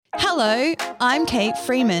Hello, I'm Kate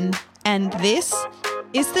Freeman, and this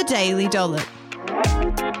is the Daily Dollop.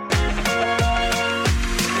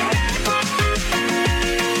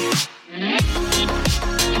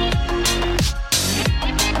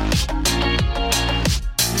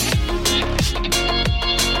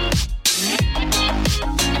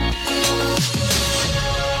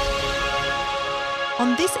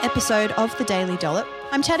 On this episode of the Daily Dollop,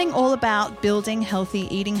 I'm chatting all about building healthy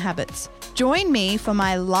eating habits. Join me for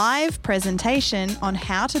my live presentation on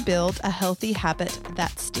how to build a healthy habit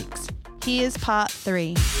that sticks. Here's part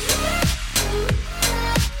 3.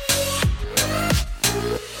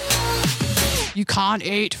 You can't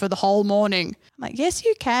eat for the whole morning. I'm like, yes,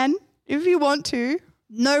 you can if you want to.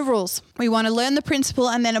 No rules. We want to learn the principle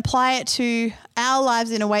and then apply it to our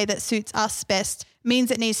lives in a way that suits us best.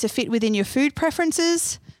 Means it needs to fit within your food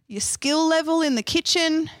preferences, your skill level in the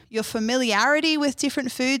kitchen, your familiarity with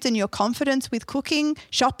different foods and your confidence with cooking,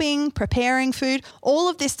 shopping, preparing food. All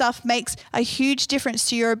of this stuff makes a huge difference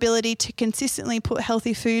to your ability to consistently put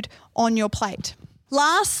healthy food on your plate.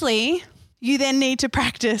 Lastly, you then need to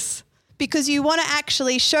practice because you want to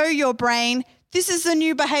actually show your brain, this is the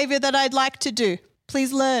new behavior that I'd like to do.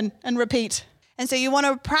 Please learn and repeat. And so you want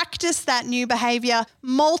to practice that new behavior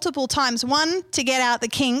multiple times. 1, to get out the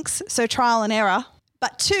kinks, so trial and error.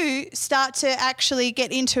 But 2, start to actually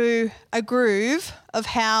get into a groove of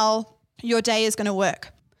how your day is going to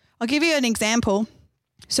work. I'll give you an example.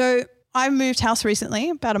 So I moved house recently,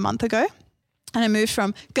 about a month ago, and I moved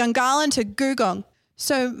from Gungahlin to Googong.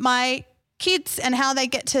 So my kids and how they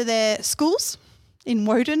get to their schools in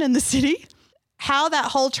Woden and the city, how that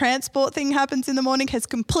whole transport thing happens in the morning has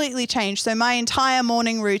completely changed. So my entire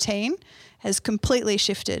morning routine has completely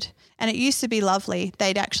shifted. And it used to be lovely.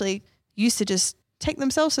 They'd actually used to just take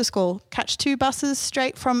themselves to school, catch 2 buses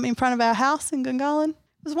straight from in front of our house in Gungahlin. It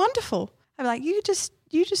was wonderful. I'd be like, you just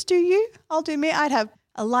do you, I'll do me. I'd have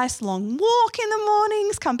a nice long walk in the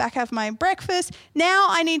mornings, come back, have my breakfast. Now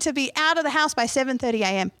I need to be out of the house by 7:30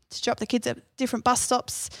 a.m. to drop the kids at different bus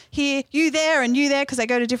stops here, you there and you there because they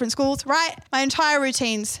go to different schools, right? My entire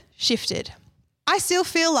routine's shifted. I still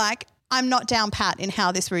feel like I'm not down pat in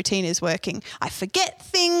how this routine is working. I forget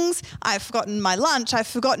things. I've forgotten my lunch. I've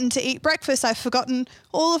forgotten to eat breakfast. I've forgotten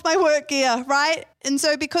all of my work gear, right? And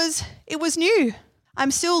so because it was new,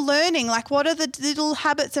 I'm still learning, like what are the little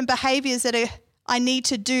habits and behaviors that I need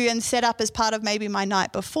to do and set up as part of maybe my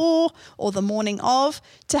night before or the morning of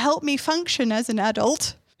to help me function as an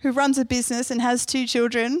adult who runs a business and has 2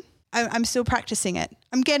 children. I'm still practicing it.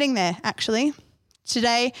 I'm getting there, actually.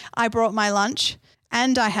 Today, I brought my lunch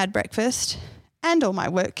and I had breakfast and all my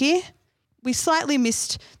work gear. We slightly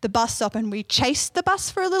missed the bus stop and we chased the bus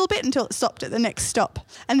for a little bit until it stopped at the next stop.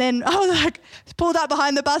 And then I was like, pulled up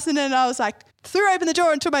behind the bus and then I was like, threw open the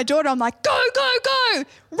door and to my daughter, I'm like, go, go, go,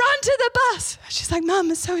 run to the bus. She's like, Mum,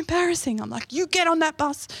 it's so embarrassing. I'm like, you get on that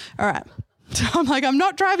bus. All right. So I'm like, I'm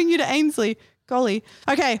not driving you to Ainsley. Golly.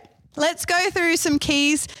 Okay. Let's go through some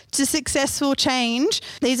keys to successful change.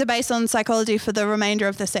 These are based on psychology for the remainder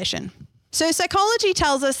of the session. So psychology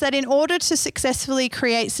tells us that in order to successfully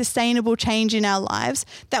create sustainable change in our lives,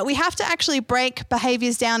 that we have to actually break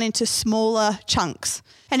behaviors down into smaller chunks.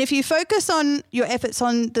 And if you focus on your efforts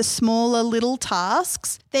on the smaller little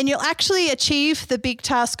tasks, then you'll actually achieve the big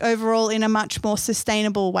task overall in a much more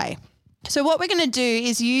sustainable way. So what we're going to do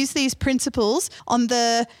is use these principles on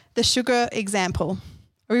the sugar example.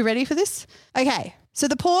 Are we ready for this? Okay, so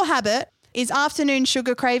the poor habit is afternoon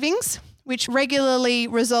sugar cravings, which regularly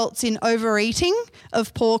results in overeating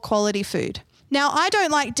of poor quality food. Now, I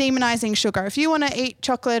don't like demonizing sugar. If you want to eat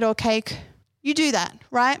chocolate or cake, you do that,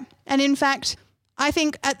 right? And in fact, I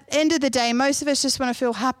think at the end of the day, most of us just want to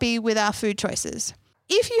feel happy with our food choices.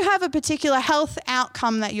 If you have a particular health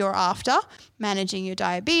outcome that you're after, managing your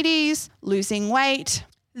diabetes, losing weight,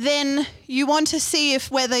 then you want to see if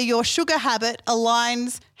whether your sugar habit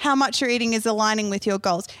aligns, how much you're eating is aligning with your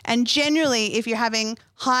goals. And generally, if you're having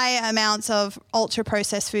high amounts of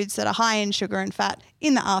ultra-processed foods that are high in sugar and fat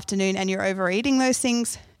in the afternoon and you're overeating those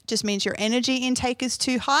things, it just means your energy intake is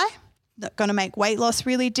too high. That's going to make weight loss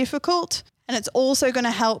really difficult. And it's also going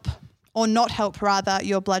to help, or not help rather,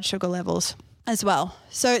 your blood sugar levels as well.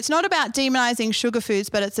 So it's not about demonizing sugar foods,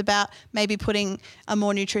 but it's about maybe putting a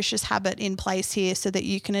more nutritious habit in place here so that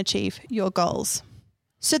you can achieve your goals.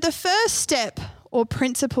 So the first step or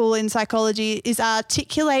principle in psychology is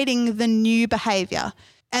articulating the new behavior.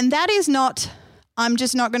 And that is not, I'm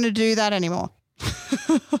just not going to do that anymore.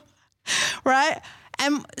 Right?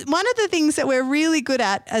 And one of the things that we're really good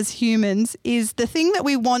at as humans is the thing that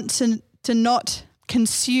we want to not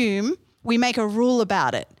consume, we make a rule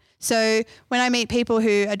about it. So when I meet people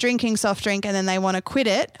who are drinking soft drink and then they want to quit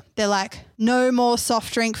it, they're like, no more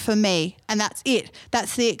soft drink for me. And that's it.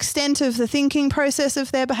 That's the extent of the thinking process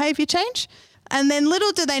of their behavior change. And then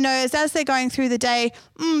little do they know is as they're going through the day,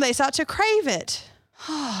 they start to crave it.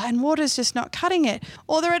 And water's just not cutting it.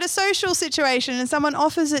 Or they're at a social situation and someone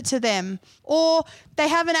offers it to them. Or they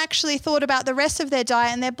haven't actually thought about the rest of their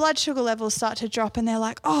diet and their blood sugar levels start to drop and they're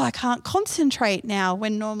like, I can't concentrate now,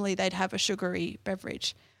 when normally they'd have a sugary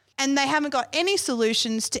beverage. And they haven't got any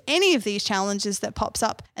solutions to any of these challenges that pops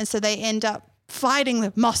up. And so they end up fighting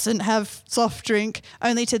the mustn't have soft drink,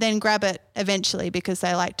 only to then grab it eventually because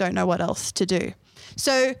they don't know what else to do.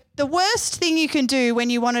 So the worst thing you can do when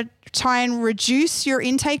you want to try and reduce your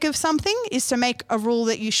intake of something is to make a rule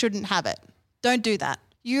that you shouldn't have it. Don't do that.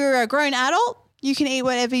 You're a grown adult. You can eat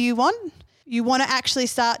whatever you want. You want to actually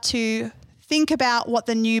start to think about what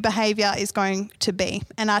the new behavior is going to be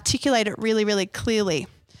and articulate it really, really clearly.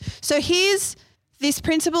 So here's this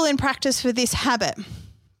principle in practice for this habit.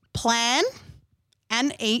 Plan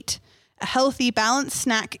and eat a healthy, balanced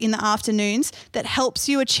snack in the afternoons that helps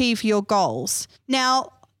you achieve your goals.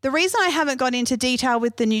 Now, the reason I haven't gone into detail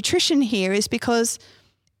with the nutrition here is because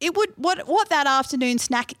what that afternoon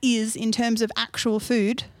snack is in terms of actual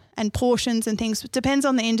food and portions and things depends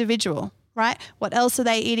on the individual, right? What else are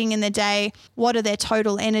they eating in the day? What are their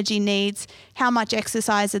total energy needs? How much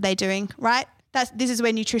exercise are they doing, right? This is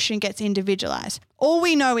where nutrition gets individualized. All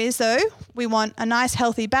we know is, though, we want a nice,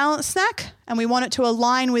 healthy, balanced snack and we want it to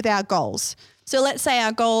align with our goals. So let's say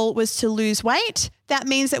our goal was to lose weight. That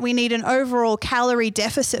means that we need an overall calorie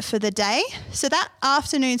deficit for the day. So that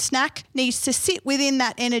afternoon snack needs to sit within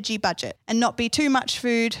that energy budget and not be too much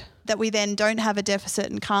food that we then don't have a deficit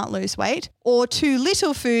and can't lose weight, or too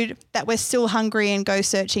little food that we're still hungry and go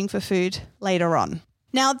searching for food later on.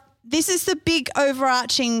 Now, this is the big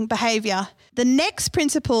overarching behavior. The next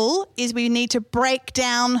principle is we need to break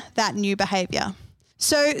down that new behavior.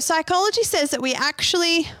 So psychology says that we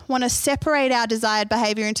actually want to separate our desired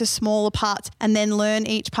behavior into smaller parts and then learn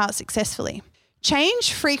each part successfully.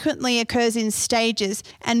 Change frequently occurs in stages,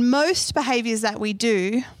 and most behaviors that we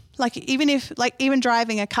do, even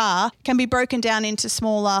driving a car, can be broken down into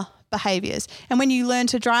smaller behaviors. And when you learn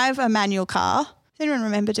to drive a manual car, does anyone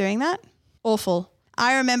remember doing that? Awful.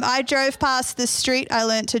 I remember I drove past the street I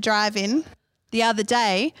learned to drive in the other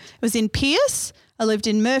day. It was in Pierce. I lived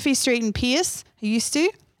in Murphy Street in Pierce. I used to.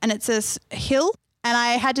 And it's a hill. And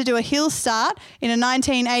I had to do a hill start in a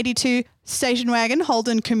 1982 station wagon,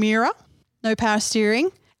 Holden Camira. No power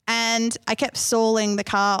steering. And I kept stalling the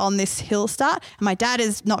car on this hill start. And my dad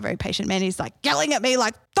is not a very patient man. He's yelling at me throw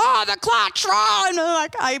the clutch on.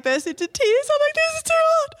 And I burst into tears. I'm like, this is too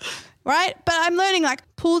hard. Right? But I'm learning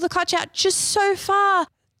pull the clutch out just so far.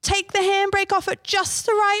 Take the handbrake off at just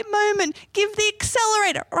the right moment. Give the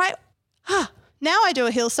accelerator, right? Now I do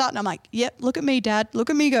a hill start and I'm like, yep, look at me, Dad. Look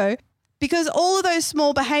at me go. Because all of those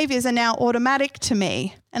small behaviors are now automatic to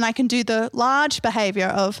me. And I can do the large behavior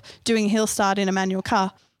of doing a hill start in a manual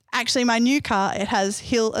car. Actually, my new car, it has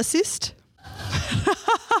hill assist.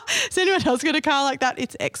 Has anyone else got a car like that?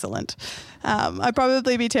 It's excellent. I'd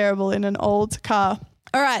probably be terrible in an old car.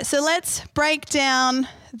 All right, so let's break down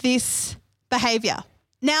this behavior.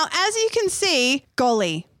 Now, as you can see,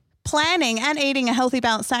 golly, planning and eating a healthy,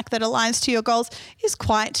 balanced snack that aligns to your goals is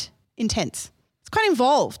quite intense. It's quite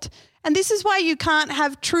involved. And this is why you can't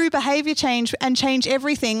have true behavior change and change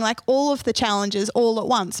everything, all of the challenges all at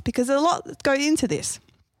once, because there's a lot that goes into this.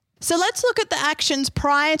 So let's look at the actions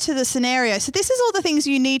prior to the scenario. So this is all the things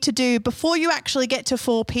you need to do before you actually get to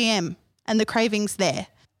 4 p.m. and the craving's there.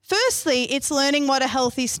 Firstly, it's learning what a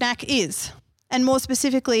healthy snack is, and more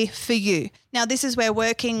specifically for you. Now, this is where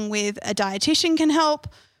working with a dietitian can help,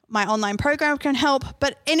 my online program can help,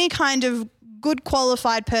 but any kind of good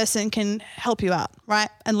qualified person can help you out, right?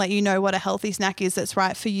 And let you know what a healthy snack is that's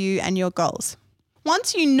right for you and your goals.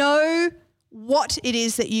 Once you know what it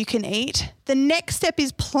is that you can eat, the next step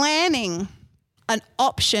is planning an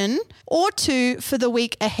option or two for the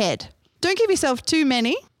week ahead. Don't give yourself too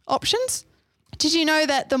many options. Did you know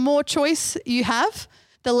that the more choice you have,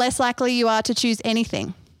 the less likely you are to choose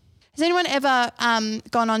anything? Has anyone ever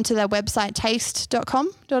gone onto their website,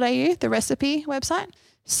 taste.com.au, the recipe website?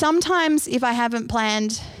 Sometimes if I haven't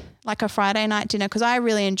planned a Friday night dinner, because I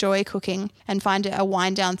really enjoy cooking and find it a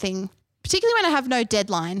wind down thing, particularly when I have no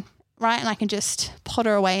deadline, right? And I can just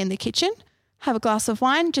potter away in the kitchen, have a glass of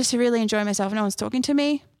wine, just to really enjoy myself. No one's talking to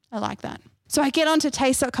me. I like that. So I get onto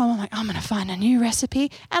taste.com, I'm like, I'm going to find a new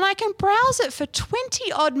recipe, and I can browse it for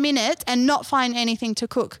 20 odd minutes and not find anything to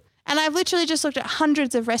cook. And I've literally just looked at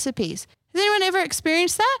hundreds of recipes. Has anyone ever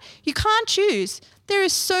experienced that? You can't choose. There are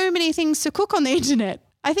so many things to cook on the internet.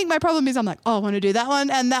 I think my problem is I'm like, oh, I want to do that one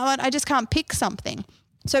and that one. I just can't pick something.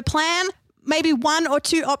 So plan maybe 1 or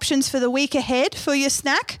 2 options for the week ahead for your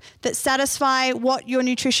snack that satisfy what your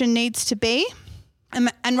nutrition needs to be,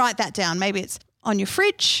 and write that down. Maybe it's on your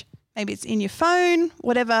fridge, maybe it's in your phone,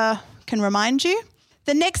 whatever can remind you.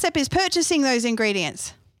 The next step is purchasing those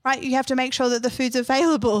ingredients, right? You have to make sure that the food's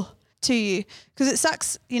available to you, because it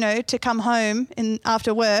sucks, to come home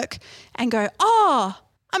after work and go, oh,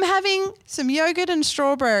 I'm having some yogurt and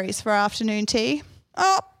strawberries for afternoon tea.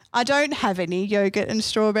 Oh, I don't have any yogurt and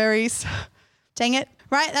strawberries. Dang it.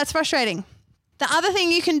 Right? That's frustrating. The other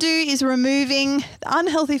thing you can do is removing the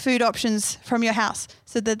unhealthy food options from your house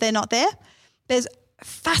so that they're not there. There's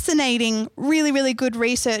fascinating, really, really good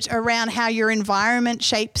research around how your environment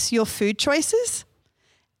shapes your food choices.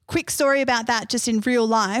 Quick story about that just in real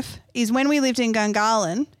life is when we lived in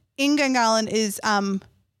Gungahlin. In Gungahlin is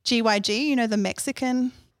GYG, the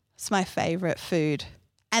Mexican. It's my favourite food.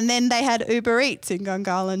 And then they had Uber Eats in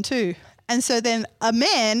Gungahlin too. And so then a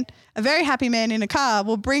very happy man in a car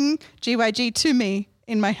will bring GYG to me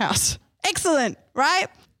in my house. Excellent, right?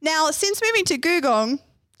 Now, since moving to Googong,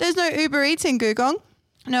 there's no Uber Eats in Googong.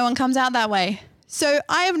 No one comes out that way. So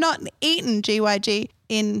I have not eaten GYG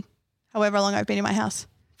in however long I've been in my house,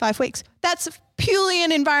 5 weeks. That's purely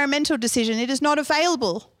an environmental decision. It is not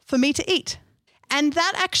available for me to eat. And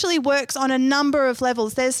that actually works on a number of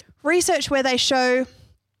levels. There's research where they show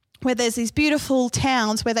where there's these beautiful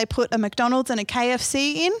towns where they put a McDonald's and a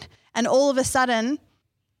KFC in, and all of a sudden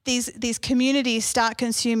these communities start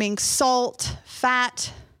consuming salt,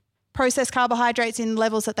 fat, processed carbohydrates in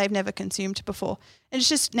levels that they've never consumed before. And it's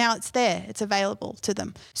just now it's there, it's available to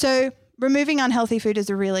them. So removing unhealthy food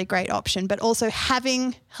is a really great option, but also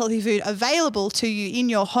having healthy food available to you in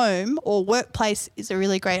your home or workplace is a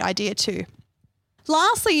really great idea too.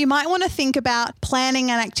 Lastly, you might want to think about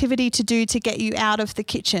planning an activity to do to get you out of the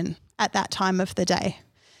kitchen at that time of the day.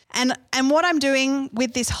 And what I'm doing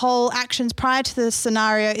with this whole actions prior to the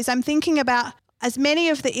scenario is I'm thinking about as many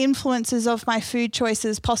of the influences of my food choices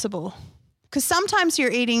as possible. Because sometimes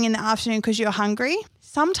you're eating in the afternoon because you're hungry.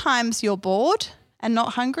 Sometimes you're bored and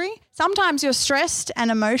not hungry. Sometimes you're stressed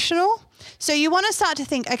and emotional. So you want to start to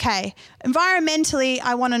think, okay, environmentally,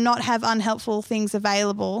 I want to not have unhelpful things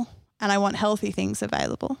available and I want healthy things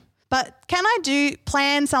available. But can I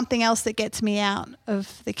plan something else that gets me out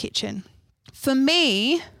of the kitchen? For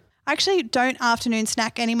me, I actually don't afternoon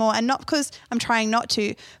snack anymore, and not because I'm trying not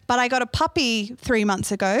to, but I got a puppy 3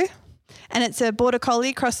 months ago and it's a border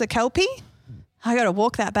collie cross the Kelpie. I got to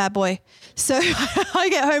walk that bad boy. So I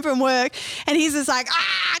get home from work and he's just like,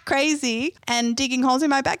 crazy and digging holes in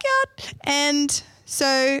my backyard. And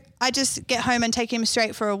so I just get home and take him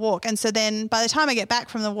straight for a walk. And so then by the time I get back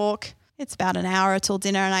from the walk, it's about an hour till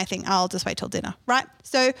dinner, and I think I'll just wait till dinner, right?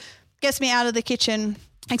 So gets me out of the kitchen,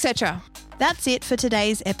 etc. That's it for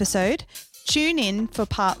today's episode. Tune in for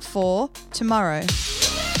part 4 tomorrow.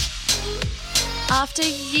 After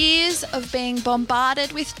years of being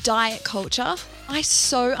bombarded with diet culture, I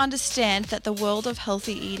so understand that the world of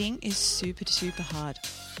healthy eating is super, super hard.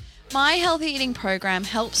 My healthy eating program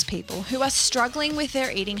helps people who are struggling with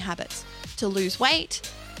their eating habits to lose weight,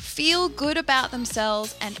 feel good about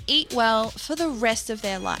themselves, and eat well for the rest of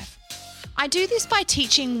their life. I do this by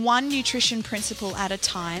teaching one nutrition principle at a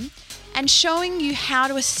time and showing you how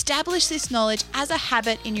to establish this knowledge as a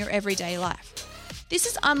habit in your everyday life. This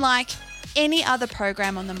is unlike any other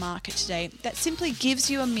program on the market today that simply gives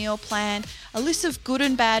you a meal plan, a list of good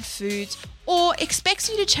and bad foods, or expects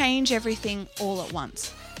you to change everything all at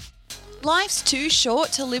once. Life's too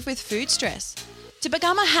short to live with food stress. To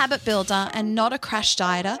become a habit builder and not a crash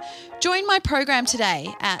dieter, join my program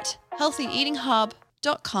today at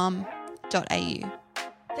healthyeatinghub.com.au.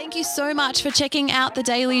 Thank you so much for checking out the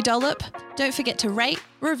Daily Dollop. Don't forget to rate,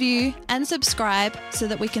 review, and subscribe so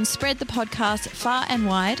that we can spread the podcast far and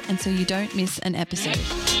wide and so you don't miss an episode.